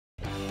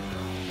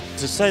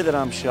To say that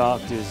I'm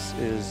shocked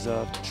is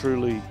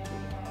truly,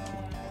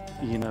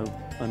 you know,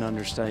 an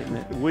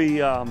understatement.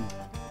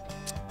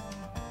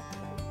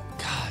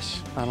 Gosh,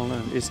 I don't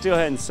know. It still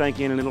hadn't sank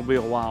in, and it'll be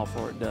a while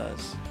before it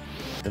does.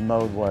 The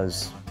mode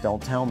was,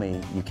 don't tell me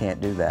you can't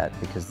do that,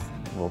 because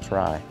we'll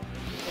try.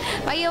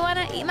 Why you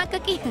wanna eat my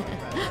cookie?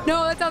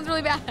 No, that sounds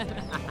really bad.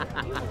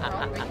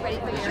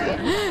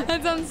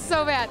 That sounds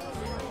so bad.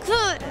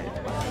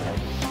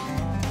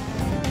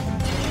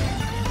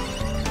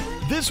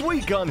 This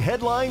week on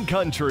Headline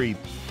Country,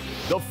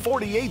 the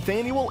 48th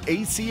Annual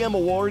ACM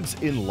Awards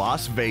in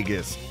Las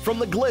Vegas. From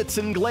the glitz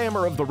and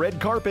glamour of the red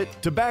carpet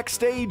to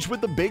backstage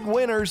with the big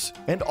winners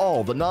and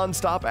all the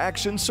non-stop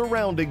action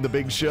surrounding the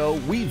big show,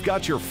 we've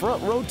got your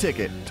front row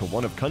ticket to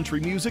one of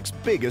country music's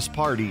biggest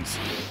parties.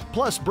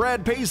 Plus,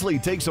 Brad Paisley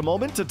takes a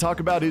moment to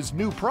talk about his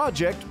new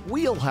project,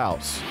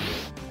 Wheelhouse.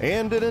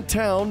 And in a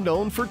town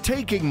known for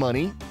taking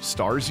money,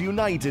 stars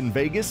unite in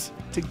Vegas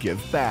to give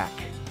back.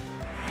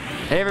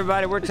 Hey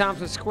everybody, we're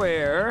Thompson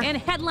Square. And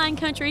Headline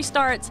Country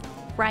starts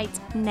right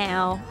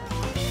now.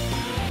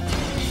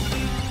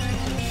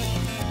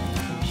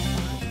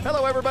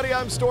 Hello everybody,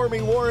 I'm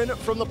Stormy Warren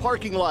from the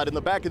parking lot in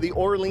the back of the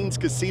Orleans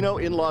Casino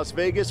in Las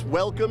Vegas.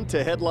 Welcome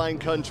to Headline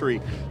Country.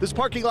 This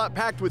parking lot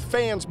packed with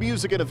fans,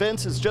 music, and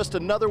events is just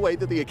another way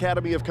that the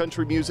Academy of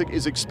Country Music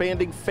is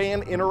expanding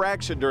fan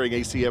interaction during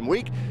ACM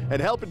Week and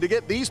helping to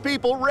get these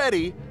people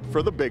ready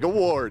for the big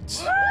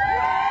awards.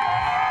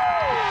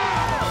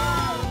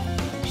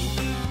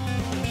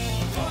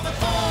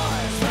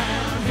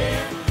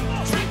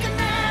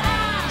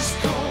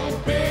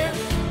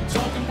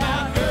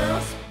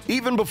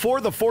 Even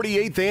before the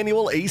 48th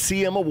Annual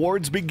ACM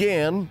Awards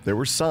began, there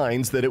were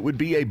signs that it would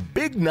be a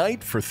big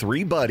night for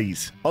three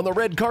buddies. On the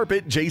red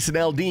carpet, Jason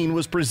Aldean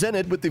was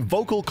presented with the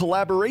Vocal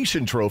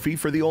Collaboration Trophy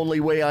for The Only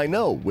Way I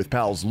Know with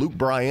pals Luke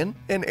Bryan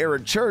and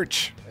Eric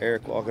Church.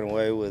 Eric walking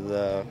away with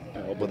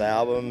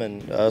album,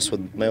 and us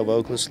with male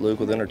vocalist, Luke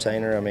with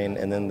entertainer. I mean,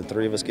 and then the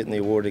three of us getting the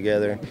award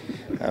together.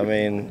 I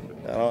mean,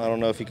 I don't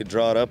know if you could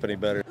draw it up any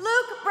better.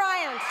 Luke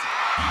Bryan.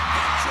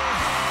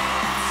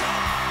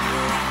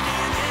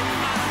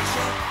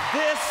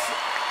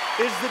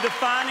 Is the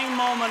defining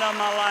moment of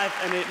my life,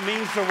 and it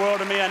means the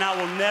world to me, and I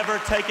will never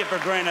take it for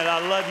granted.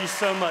 I love you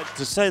so much.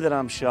 To say that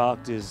I'm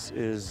shocked is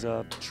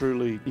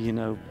truly, you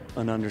know,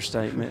 an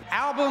understatement.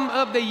 Album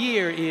of the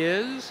year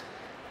is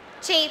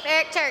Chief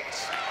Eric Church.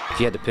 If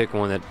you had to pick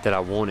one that I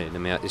wanted, I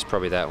mean, it's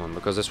probably that one,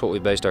 because that's what we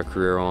based our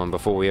career on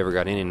before we ever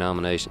got any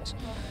nominations.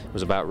 It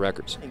was about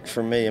records.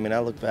 For me, I mean, I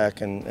look back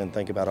and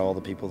think about all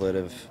the people that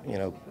have, you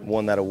know,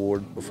 won that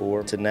award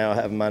before. To now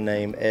have my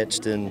name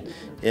etched in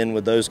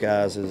with those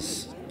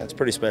guys that's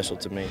pretty special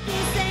to me.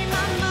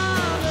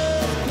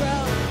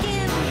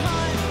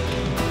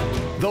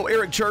 Though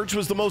Eric Church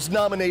was the most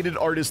nominated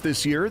artist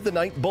this year, the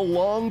night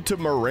belonged to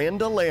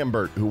Miranda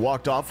Lambert, who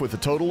walked off with a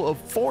total of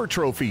 4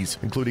 trophies,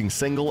 including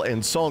Single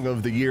and Song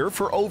of the Year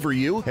for Over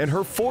You, and her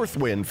 4th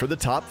win for the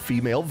top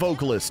female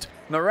vocalist.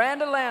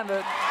 Miranda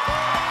Lambert.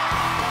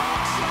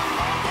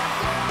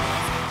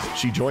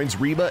 She joins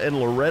Reba and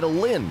Loretta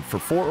Lynn for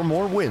 4 or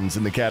more wins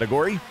in the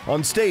category.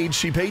 On stage,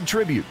 she paid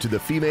tribute to the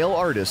female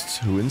artists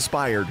who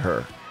inspired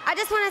her. I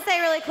just want to say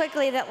really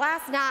quickly that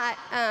last night,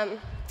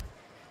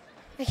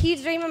 a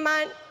huge dream of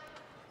mine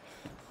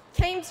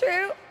came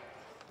true.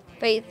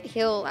 Faith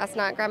Hill last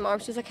night grabbed my arm.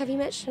 She was like, "Have you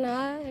met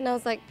Shania?" And I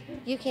was like,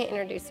 "You can't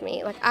introduce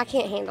me. Like, I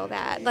can't handle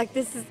that. Like,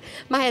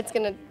 my head's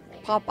gonna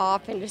pop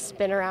off and just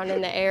spin around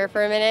in the air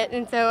for a minute."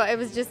 And so it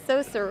was just so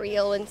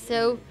surreal and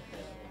so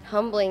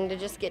humbling to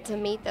just get to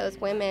meet those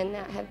women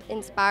that have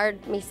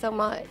inspired me so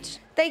much.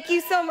 Thank you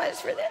so much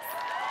for this.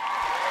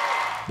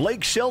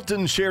 Blake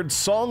Shelton shared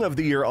Song of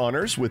the Year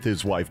honors with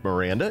his wife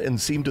Miranda and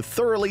seemed to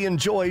thoroughly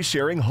enjoy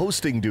sharing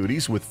hosting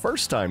duties with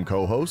first-time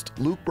co-host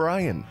Luke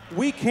Bryan.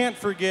 We can't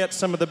forget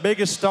some of the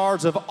biggest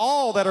stars of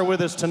all that are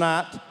with us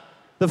tonight,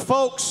 the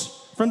folks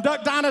from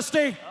Duck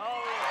Dynasty.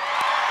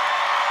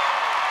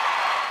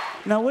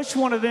 Now, which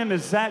one of them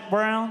is Zach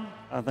Brown?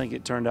 I think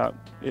it turned out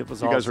it was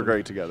awesome. You guys were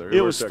great together.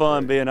 It was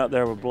fun being up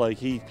there with Blake.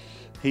 He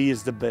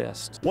is the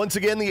best. Once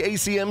again, the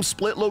ACM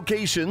split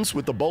locations,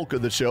 with the bulk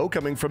of the show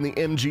coming from the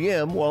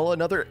MGM, while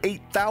another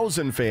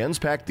 8,000 fans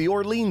packed the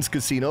Orleans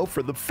Casino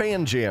for the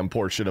Fan Jam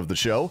portion of the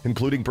show,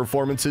 including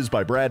performances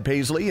by Brad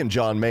Paisley and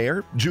John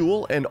Mayer,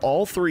 Jewel, and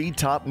all 3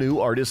 top new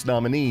artist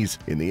nominees.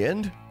 In the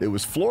end, it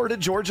was Florida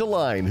Georgia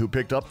Line who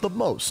picked up the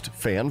most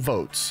fan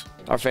votes.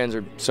 Our fans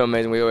are so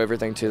amazing. We owe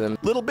everything to them.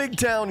 Little Big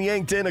Town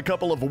yanked in a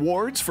couple of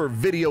awards for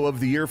Video of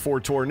the Year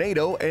for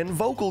Tornado and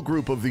Vocal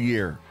Group of the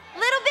Year.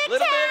 Little Big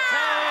Town!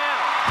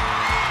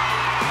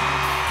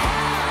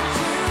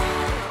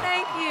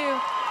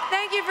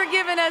 Thank you for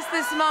giving us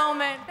this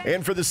moment.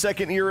 And for the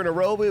second year in a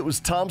row, it was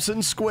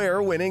Thompson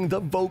Square winning the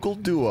Vocal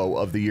Duo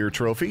of the Year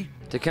trophy.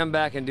 To come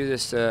back and do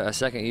this a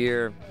second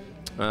year,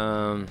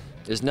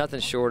 It's nothing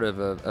short of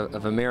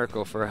a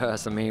miracle for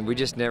us. I mean, we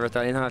just never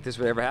thought anything like this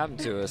would ever happen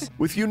to us.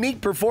 With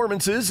unique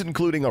performances,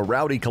 including a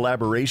rowdy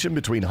collaboration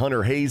between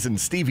Hunter Hayes and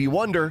Stevie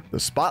Wonder, the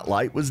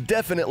spotlight was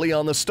definitely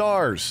on the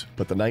stars,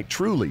 but the night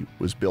truly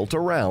was built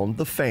around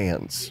the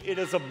fans. It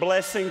is a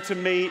blessing to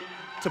me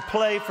to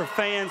play for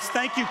fans.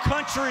 Thank you,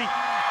 country.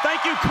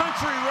 Thank you,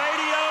 country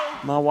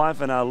radio. My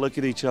wife and I look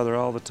at each other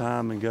all the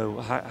time and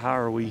go, how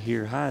are we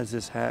here? How is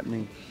this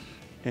happening?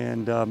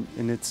 And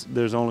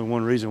there's only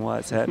one reason why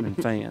it's happening,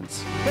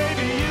 fans.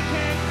 Baby, you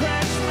can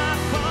crash my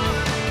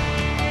party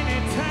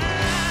anytime.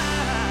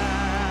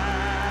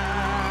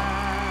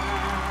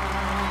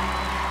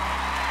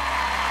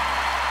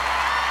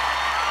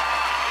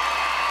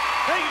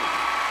 Thank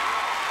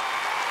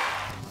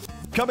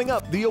you. Coming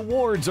up, the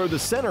awards are the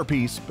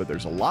centerpiece, but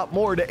there's a lot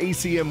more to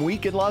ACM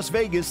Week in Las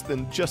Vegas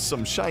than just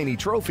some shiny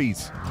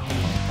trophies.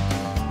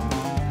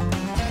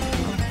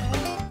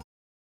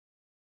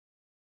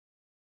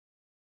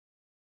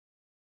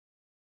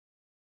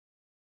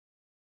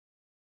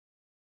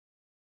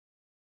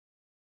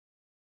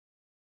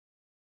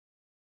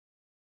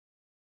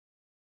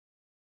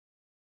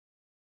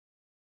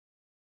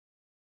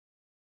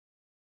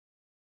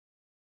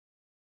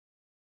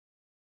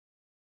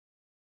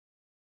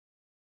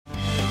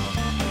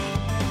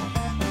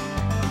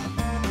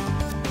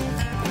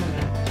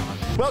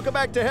 Welcome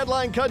back to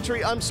Headline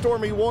Country. I'm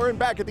Stormy Warren,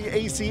 back at the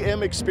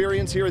ACM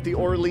Experience here at the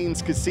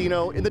Orleans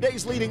Casino. In the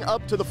days leading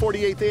up to the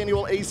 48th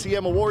Annual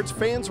ACM Awards,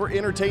 fans were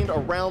entertained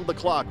around the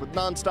clock with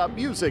nonstop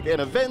music and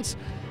events,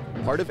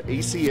 part of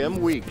ACM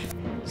Week.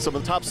 Some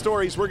of the top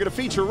stories we're going to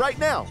feature right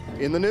now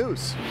in the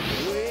news.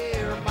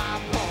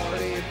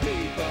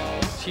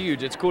 It's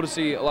huge. It's cool to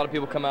see a lot of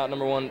people come out,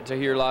 number one, to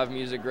hear live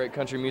music, great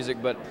country music,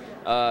 but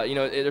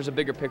there's a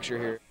bigger picture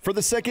here. For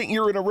the second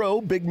year in a row,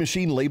 Big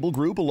Machine Label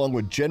Group, along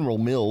with General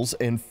Mills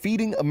and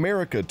Feeding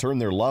America, turned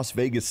their Las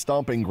Vegas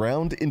stomping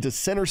ground into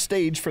center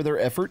stage for their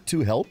effort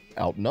to help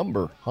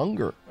outnumber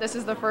hunger. This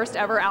is the first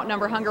ever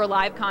Outnumber Hunger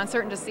live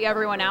concert, and to see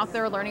everyone out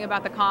there learning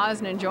about the cause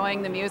and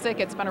enjoying the music,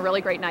 it's been a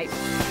really great night.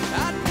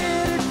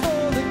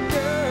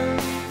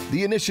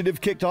 The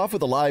initiative kicked off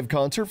with a live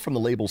concert from the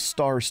label's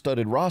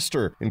star-studded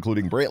roster,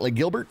 including Brantley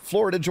Gilbert,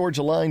 Florida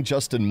Georgia Line,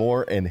 Justin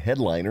Moore, and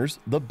headliners,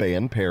 the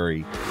band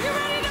Perry.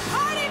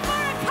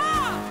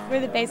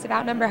 We're the face of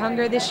Outnumber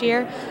Hunger this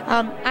year.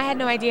 I had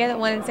no idea that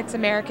 1 in 6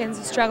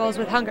 Americans struggles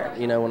with hunger.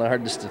 You know, when I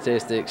heard the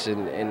statistics,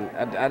 and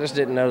I just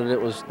didn't know that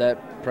it was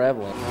that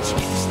prevalent.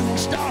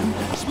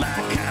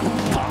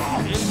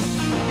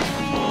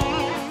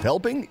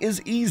 Helping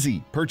is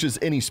easy. Purchase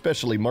any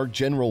specially marked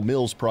General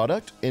Mills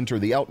product, enter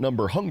the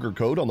Outnumber Hunger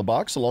code on the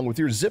box along with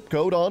your zip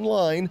code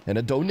online, and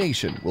a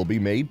donation will be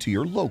made to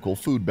your local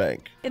food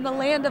bank. In the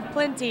land of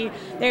plenty,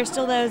 there's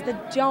still those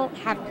that don't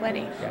have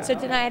plenty. So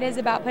tonight is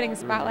about putting a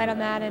spotlight on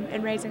that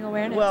and raising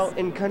awareness. Well,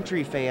 and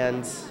country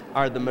fans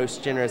are the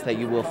most generous that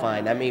you will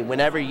find. I mean,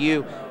 whenever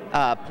you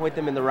point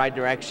them in the right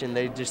direction,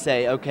 they just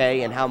say,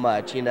 okay, and how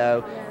much, you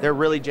know. They're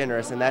really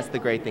generous, and that's the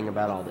great thing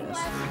about all this.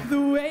 The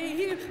way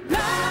you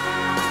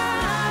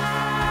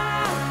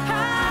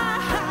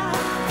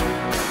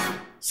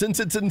Since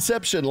its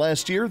inception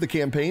last year, the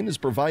campaign has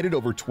provided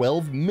over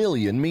 12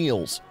 million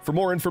meals. For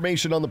more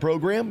information on the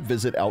program,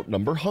 visit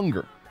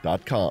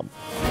OutnumberHunger.com.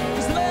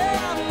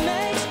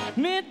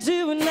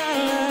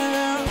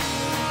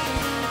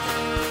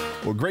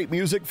 Well, great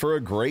music for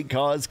a great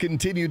cause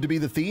continued to be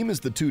the theme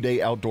as the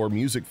two-day outdoor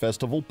music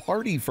festival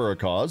Party for a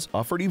Cause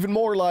offered even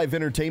more live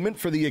entertainment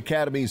for the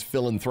Academy's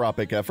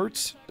philanthropic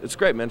efforts. It's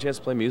great, man. Chance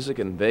to play music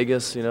in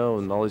Vegas, you know,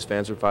 and all these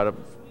fans are fired up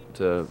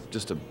to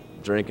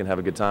drink and have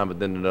a good time, but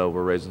then to know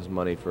we're raising some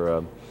money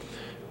for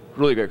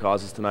really great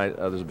causes tonight.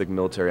 There's a big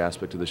military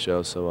aspect to the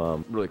show, so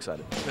I'm really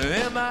excited.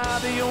 Am I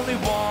the only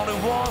one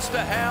who wants to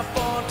have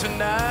fun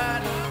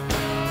tonight?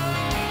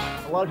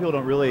 A lot of people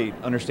don't really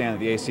understand that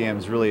the ACM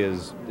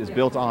is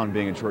built on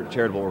being a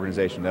charitable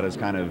organization. That is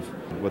kind of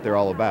what they're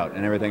all about,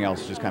 and everything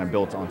else is just kind of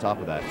built on top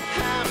of that.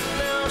 I'm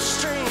no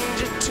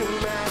stranger to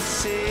my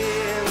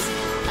sins.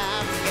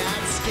 I've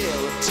got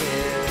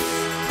skeletons.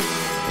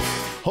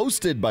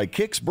 Hosted by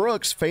Kix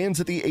Brooks, fans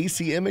at the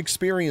ACM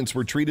Experience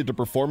were treated to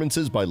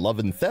performances by Love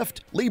and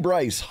Theft, Lee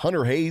Brice,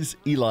 Hunter Hayes,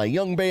 Eli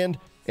Young Band,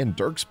 and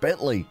Dierks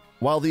Bentley.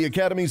 While the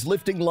Academy's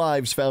Lifting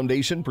Lives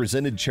Foundation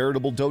presented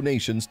charitable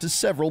donations to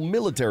several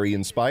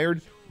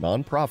military-inspired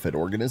nonprofit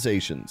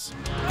organizations.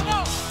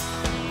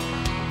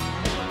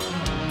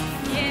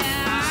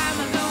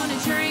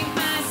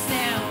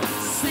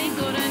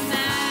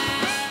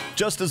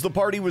 Just as the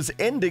party was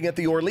ending at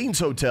the Orleans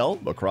Hotel,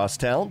 across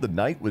town, the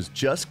night was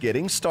just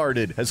getting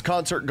started as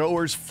concert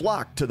goers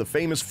flocked to the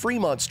famous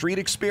Fremont Street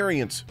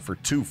Experience for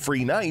 2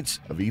 free nights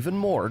of even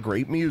more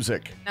great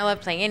music. I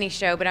love playing any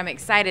show, but I'm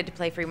excited to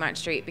play Fremont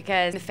Street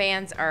because the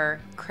fans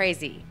are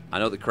crazy. I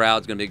know the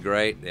crowd's going to be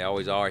great. They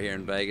always are here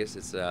in Vegas.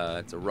 It's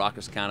a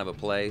raucous kind of a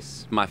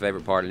place. My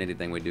favorite part in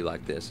anything we do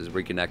like this is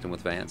reconnecting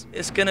with fans.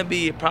 It's going to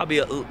be probably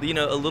a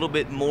little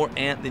bit more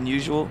amped than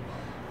usual,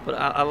 but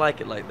I like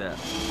it like that.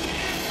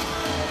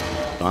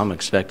 I'm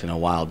expecting a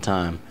wild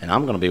time, and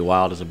I'm going to be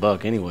wild as a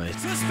buck anyway.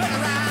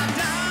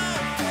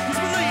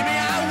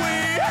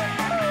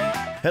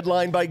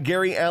 Headlined by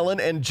Gary Allan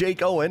and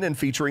Jake Owen and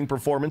featuring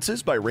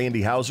performances by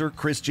Randy Houser,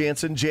 Chris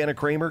Jansen, Jana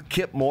Kramer,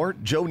 Kip Moore,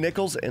 Joe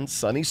Nichols, and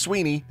Sonny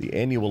Sweeney, the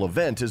annual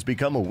event has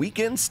become a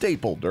weekend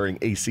staple during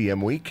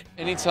ACM week.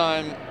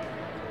 Anytime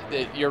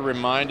that you're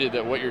reminded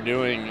that what you're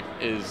doing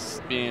is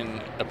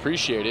being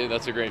appreciated,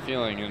 that's a great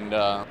feeling, and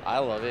I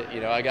love it. You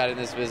know, I got in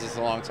this business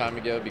a long time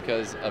ago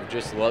because of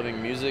just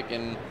loving music,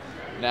 and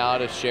now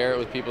to share it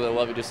with people that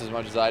love it just as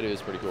much as I do is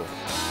pretty cool.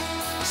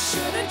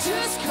 Should've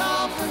just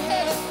called for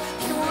help.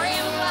 You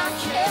ran like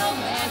hell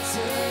that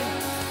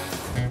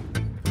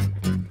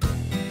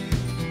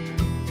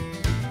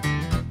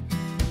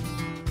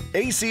day.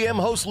 ACM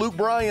host Luke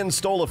Bryan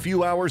stole a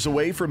few hours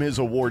away from his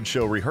award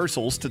show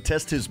rehearsals to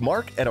test his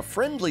mark at a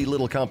friendly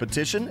little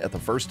competition at the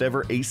first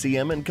ever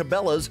ACM and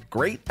Cabela's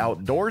Great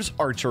Outdoors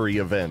Archery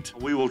event.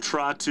 We will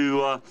try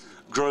to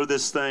grow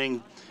this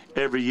thing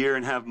every year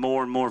and have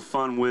more and more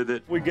fun with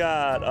it. We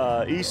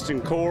got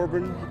Easton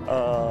Corbin,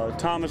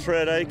 Thomas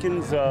Red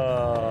Akins,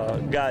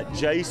 got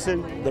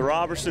Jason. The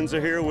Robertsons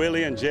are here,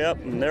 Willie and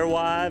Jep and their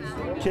wives.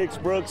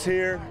 Kix Brooks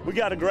here. We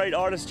got a great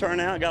artist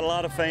turnout, got a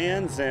lot of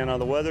fans, and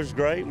the weather's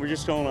great. We're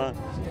just gonna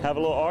have a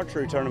little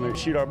archery tournament,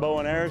 shoot our bow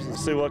and arrows and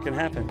see what can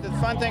happen. The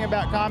fun thing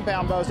about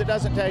compound bows, it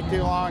doesn't take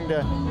too long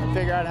to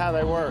figure out how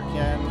they work,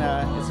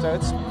 and so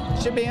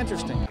it should be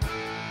interesting.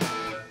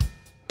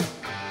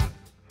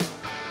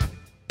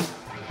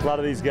 A lot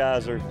of these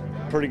guys are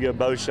pretty good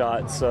bow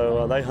shots,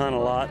 so they hunt a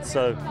lot,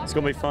 so it's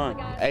gonna be fun.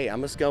 Hey,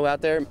 I'm just go out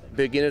there,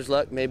 beginner's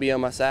luck, maybe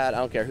on my side. I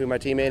don't care who my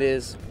teammate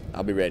is,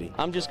 I'll be ready.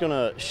 I'm just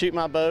gonna shoot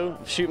my bow,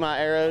 shoot my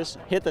arrows,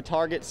 hit the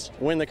targets,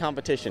 win the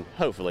competition,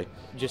 hopefully.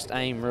 Just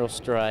aim real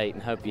straight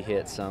and hope you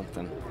hit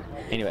something.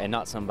 Anyway, and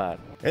not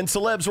somebody. And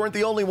celebs weren't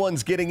the only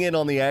ones getting in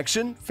on the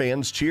action.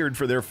 Fans cheered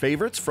for their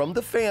favorites from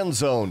the fan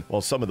zone,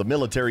 while some of the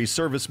military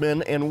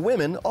servicemen and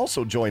women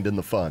also joined in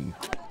the fun.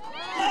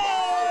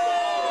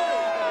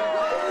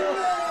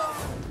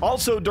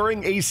 Also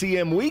during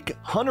ACM week,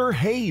 Hunter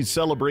Hayes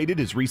celebrated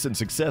his recent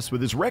success with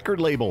his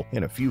record label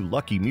and a few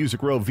lucky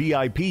Music Row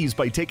VIPs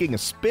by taking a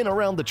spin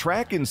around the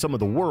track in some of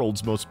the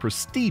world's most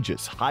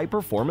prestigious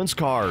high-performance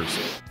cars.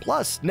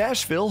 Plus,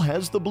 Nashville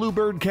has the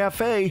Bluebird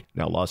Cafe.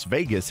 Now Las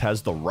Vegas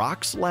has the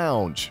Rocks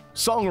Lounge.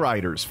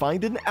 Songwriters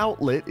find an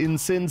outlet in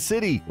Sin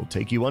City. We'll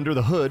take you under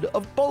the hood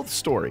of both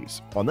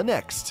stories on the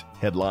next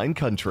Headline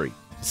Country.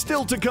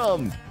 Still to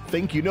come,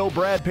 think you know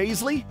Brad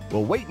Paisley?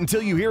 Well, wait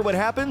until you hear what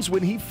happens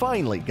when he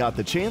finally got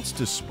the chance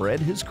to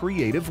spread his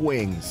creative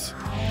wings.